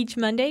editor. Each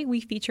Monday, we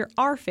feature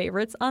our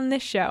favorites on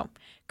this show.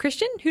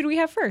 Christian, who do we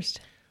have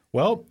first?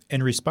 Well,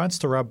 in response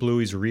to Rob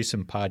Bluey's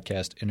recent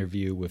podcast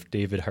interview with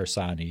David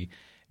Harsanyi,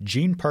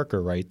 Gene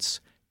Parker writes,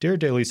 Dear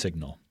Daily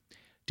Signal,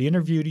 the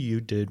interview you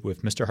did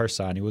with Mr.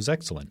 Harsanyi was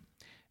excellent.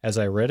 As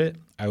I read it,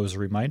 I was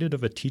reminded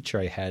of a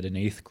teacher I had in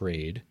 8th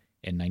grade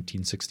in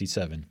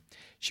 1967.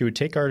 She would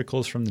take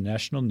articles from the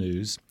national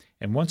news,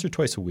 and once or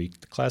twice a week,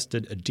 the class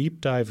did a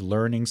deep dive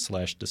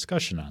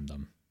learning/discussion on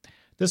them.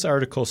 This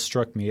article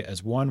struck me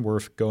as one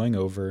worth going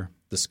over,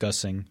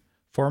 discussing,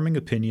 forming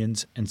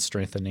opinions, and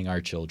strengthening our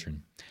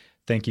children.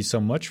 Thank you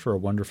so much for a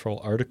wonderful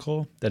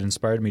article that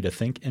inspired me to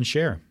think and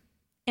share.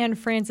 And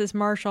Francis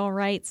Marshall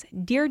writes,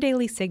 Dear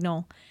Daily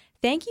Signal,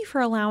 thank you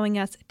for allowing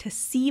us to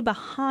see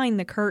behind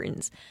the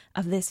curtains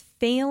of this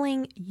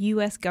failing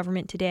U.S.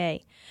 government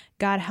today.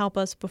 God help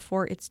us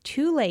before it's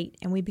too late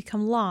and we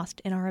become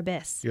lost in our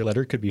abyss. Your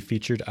letter could be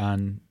featured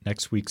on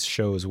next week's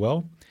show as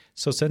well,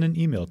 so send an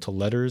email to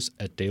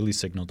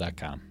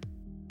letters@dailysignal.com.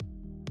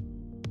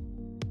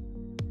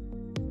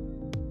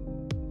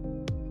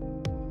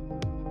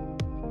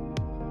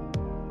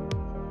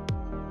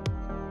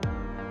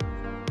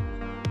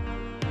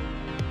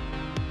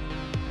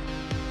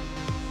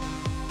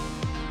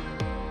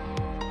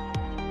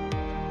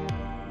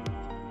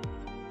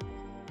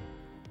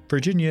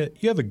 Virginia,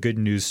 you have a good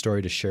news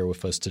story to share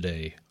with us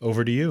today.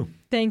 Over to you.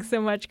 Thanks so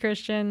much,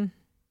 Christian.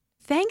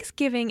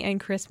 Thanksgiving and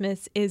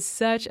Christmas is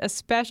such a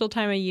special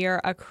time of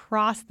year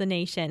across the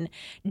nation.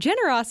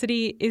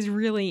 Generosity is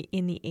really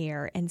in the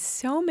air, and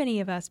so many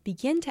of us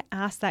begin to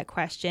ask that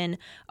question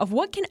of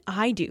what can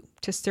I do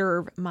to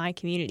serve my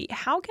community?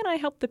 How can I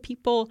help the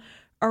people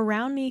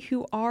around me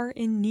who are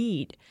in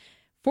need?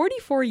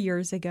 44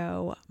 years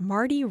ago,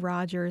 Marty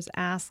Rogers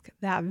asked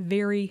that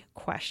very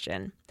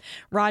question.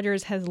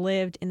 Rogers has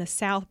lived in the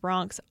South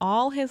Bronx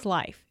all his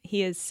life.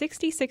 He is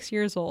 66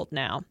 years old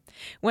now.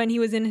 When he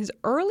was in his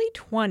early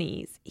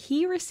 20s,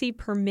 he received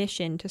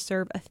permission to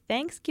serve a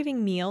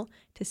Thanksgiving meal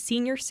to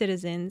senior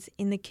citizens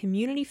in the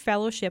Community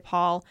Fellowship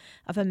Hall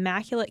of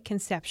Immaculate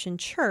Conception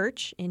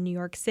Church in New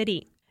York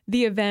City.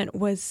 The event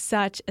was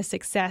such a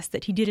success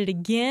that he did it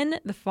again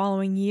the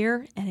following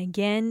year and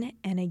again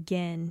and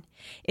again.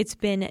 It's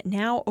been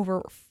now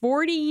over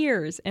 40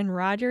 years, and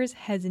Rogers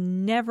has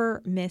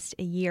never missed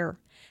a year.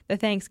 The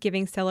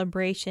Thanksgiving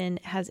celebration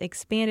has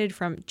expanded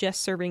from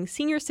just serving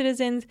senior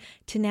citizens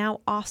to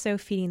now also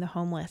feeding the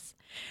homeless.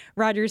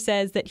 Rogers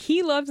says that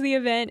he loves the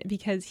event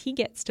because he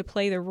gets to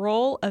play the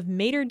role of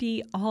maitre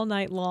d' all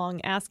night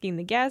long, asking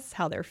the guests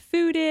how their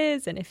food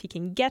is and if he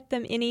can get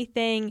them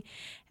anything,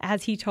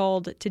 as he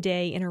told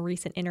Today in a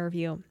recent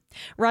interview.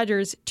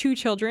 Rogers' two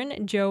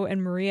children, Joe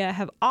and Maria,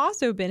 have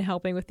also been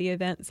helping with the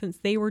event since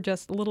they were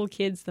just little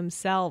kids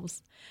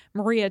themselves.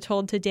 Maria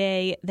told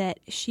Today that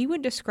she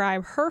would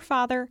describe her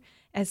father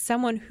as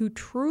someone who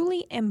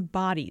truly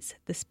embodies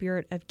the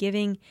spirit of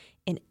giving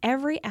in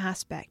every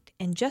aspect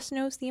and just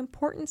knows the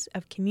importance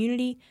of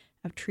community,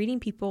 of treating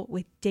people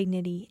with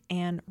dignity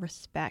and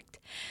respect.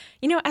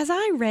 You know, as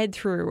I read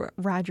through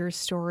Rogers'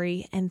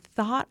 story and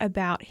thought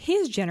about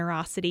his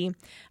generosity,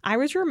 I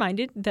was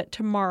reminded that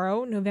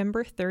tomorrow,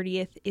 November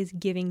 30th, is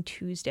Giving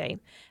Tuesday.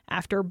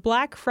 After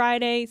Black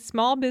Friday,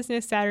 Small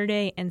Business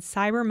Saturday, and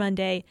Cyber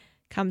Monday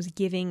comes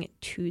Giving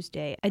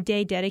Tuesday, a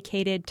day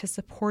dedicated to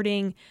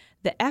supporting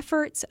the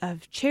efforts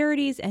of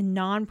charities and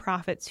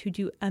nonprofits who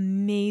do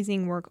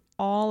amazing work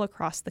all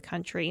across the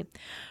country.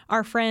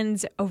 Our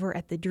friends over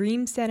at the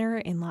Dream Center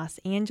in Los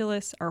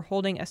Angeles are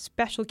holding a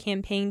special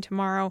campaign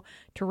tomorrow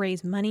to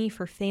raise money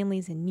for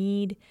families in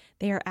need.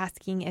 They are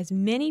asking as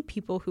many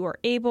people who are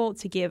able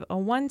to give a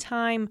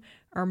one-time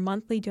or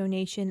monthly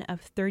donation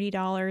of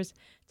 $30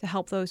 to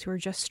help those who are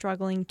just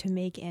struggling to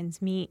make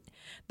ends meet.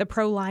 The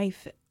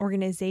pro-life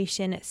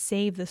organization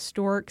Save the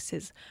Storks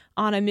is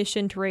on a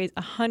mission to raise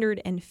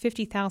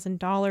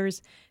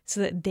 $150,000 so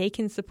that they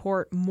can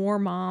support more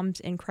moms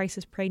in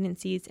crisis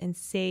pregnancies and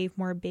save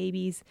more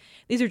babies.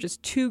 These are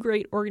just two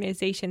great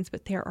organizations,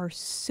 but there are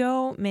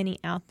so many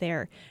out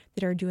there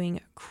that are doing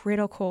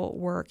critical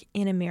work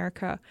in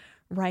America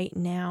right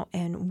now.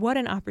 And what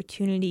an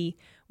opportunity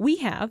we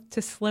have to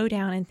slow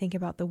down and think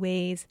about the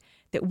ways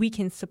that we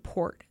can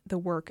support the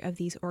work of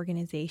these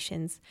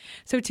organizations.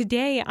 So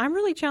today, I'm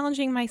really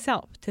challenging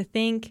myself to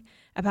think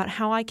about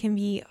how I can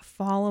be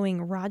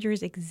following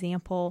Roger's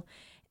example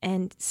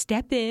and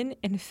step in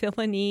and fill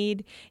a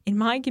need in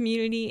my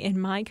community, in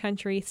my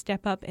country,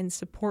 step up and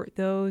support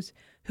those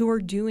who are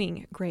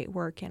doing great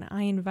work. And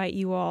I invite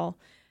you all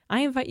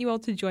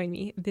to join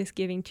me this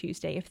Giving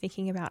Tuesday of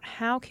thinking about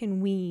how can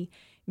we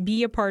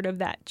be a part of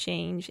that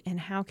change and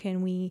how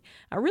can we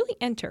really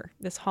enter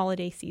this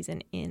holiday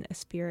season in a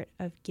spirit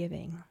of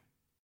giving.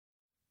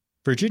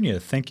 Virginia,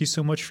 thank you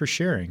so much for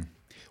sharing.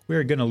 We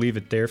are going to leave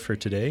it there for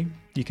today.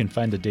 You can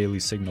find the Daily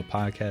Signal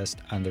podcast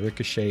on the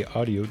Ricochet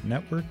Audio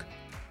Network.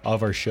 All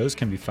of our shows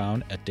can be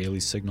found at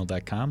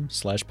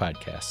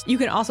dailysignal.com/podcast. You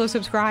can also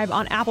subscribe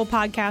on Apple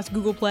Podcasts,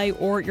 Google Play,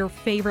 or your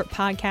favorite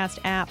podcast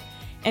app.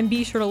 And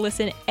be sure to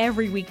listen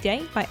every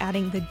weekday by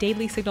adding the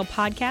Daily Signal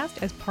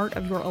podcast as part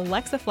of your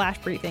Alexa Flash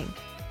Briefing.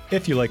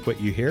 If you like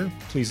what you hear,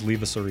 please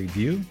leave us a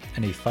review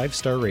and a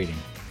 5-star rating.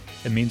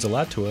 It means a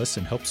lot to us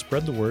and helps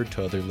spread the word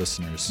to other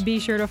listeners. Be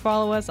sure to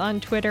follow us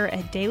on Twitter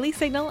at Daily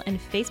Signal and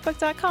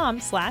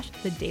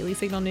Facebook.com/The Daily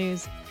Signal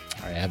News.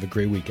 All right, have a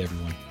great week,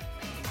 everyone.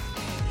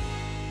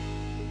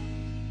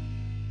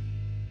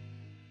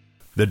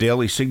 The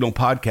Daily Signal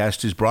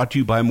podcast is brought to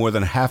you by more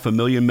than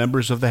 500,000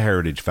 members of the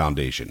Heritage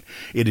Foundation.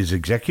 It is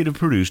executive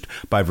produced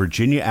by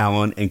Virginia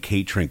Allen and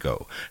Kate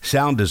Trinko.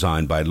 Sound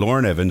designed by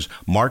Lauren Evans,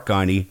 Mark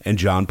Guiney, and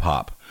John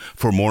Pop.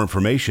 For more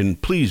information,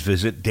 please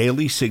visit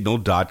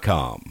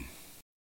dailysignal.com.